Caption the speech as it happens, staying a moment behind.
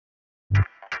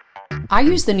I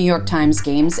use the New York Times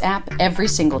Games app every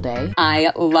single day.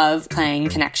 I love playing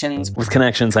Connections. With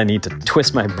Connections, I need to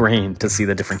twist my brain to see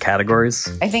the different categories.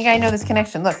 I think I know this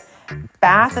connection. Look,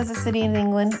 Bath is a city in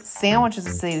England, Sandwich is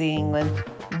a city in England,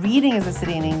 Reading is a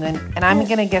city in England, and I'm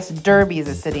going to guess Derby is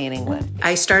a city in England.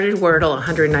 I started Wordle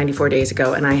 194 days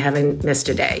ago, and I haven't missed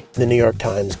a day. The New York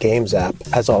Times Games app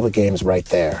has all the games right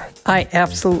there. I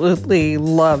absolutely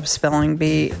love Spelling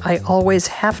Bee. I always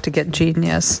have to get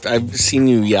Genius. I've seen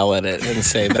you yell at it and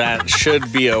say, that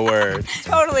should be a word.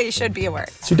 Totally should be a word.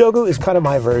 Sudoku is kind of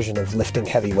my version of lifting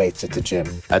heavy weights at the gym.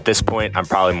 At this point, I'm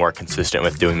probably more consistent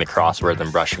with doing the crossword than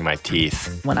brushing my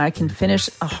teeth. When I can finish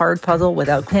a hard puzzle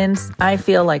without pins, I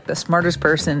feel like the smartest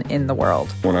person in the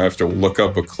world. When I have to look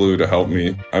up a clue to help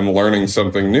me, I'm learning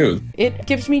something new. It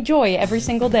gives me joy every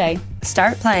single day.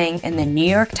 Start playing in the New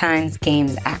York Times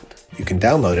Games app. You can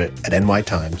download it at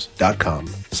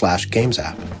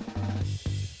nytimes.com/gamesapp.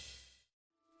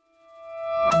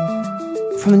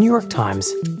 From the New York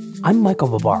Times, I'm Michael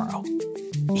Barbaro.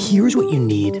 Here's what you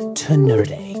need to know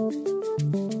today.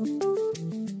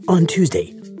 On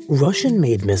Tuesday,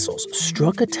 Russian-made missiles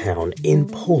struck a town in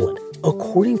Poland,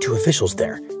 according to officials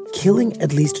there, killing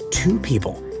at least 2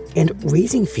 people and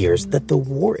raising fears that the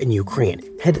war in Ukraine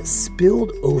had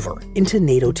spilled over into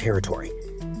NATO territory.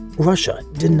 Russia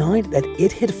denied that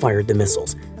it had fired the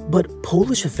missiles, but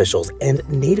Polish officials and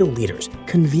NATO leaders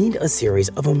convened a series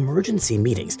of emergency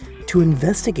meetings to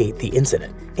investigate the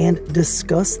incident and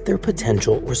discuss their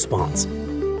potential response.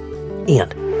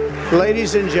 And,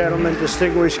 ladies and gentlemen,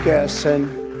 distinguished guests,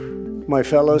 and my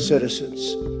fellow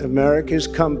citizens, America's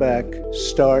comeback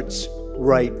starts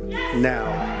right now.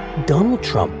 Donald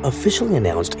Trump officially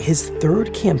announced his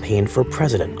 3rd campaign for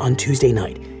president on Tuesday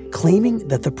night, claiming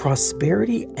that the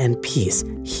prosperity and peace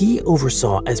he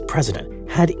oversaw as president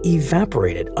had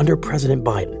evaporated under President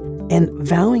Biden, and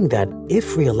vowing that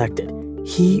if reelected,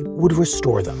 he would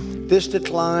restore them. This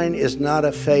decline is not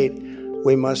a fate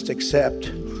we must accept.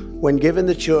 When given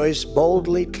the choice,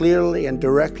 boldly, clearly, and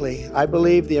directly, I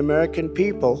believe the American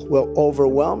people will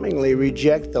overwhelmingly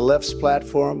reject the left's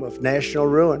platform of national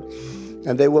ruin,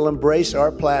 and they will embrace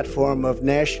our platform of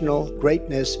national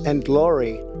greatness and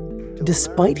glory.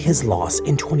 Despite his loss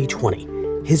in 2020,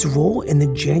 his role in the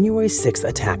January 6th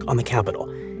attack on the Capitol,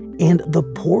 and the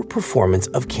poor performance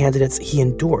of candidates he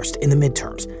endorsed in the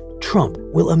midterms, Trump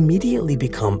will immediately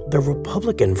become the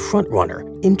Republican frontrunner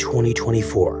in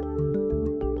 2024.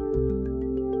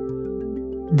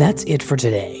 That's it for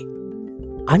today.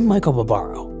 I'm Michael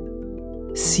Barbaro.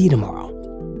 See you tomorrow.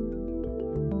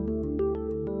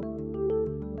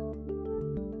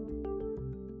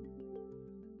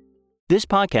 This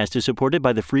podcast is supported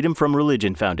by the Freedom From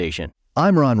Religion Foundation.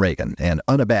 I'm Ron Reagan, an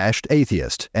unabashed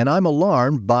atheist, and I'm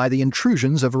alarmed by the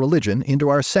intrusions of religion into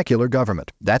our secular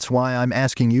government. That's why I'm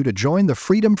asking you to join the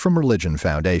Freedom From Religion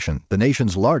Foundation, the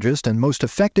nation's largest and most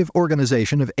effective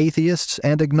organization of atheists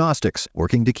and agnostics,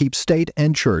 working to keep state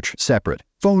and church separate.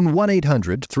 Phone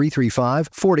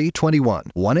 1-800-335-4021,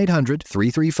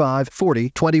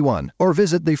 1-800-335-4021, or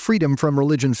visit the Freedom From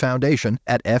Religion Foundation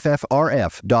at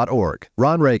ffrf.org.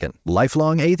 Ron Reagan,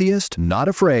 lifelong atheist, not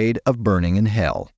afraid of burning in hell.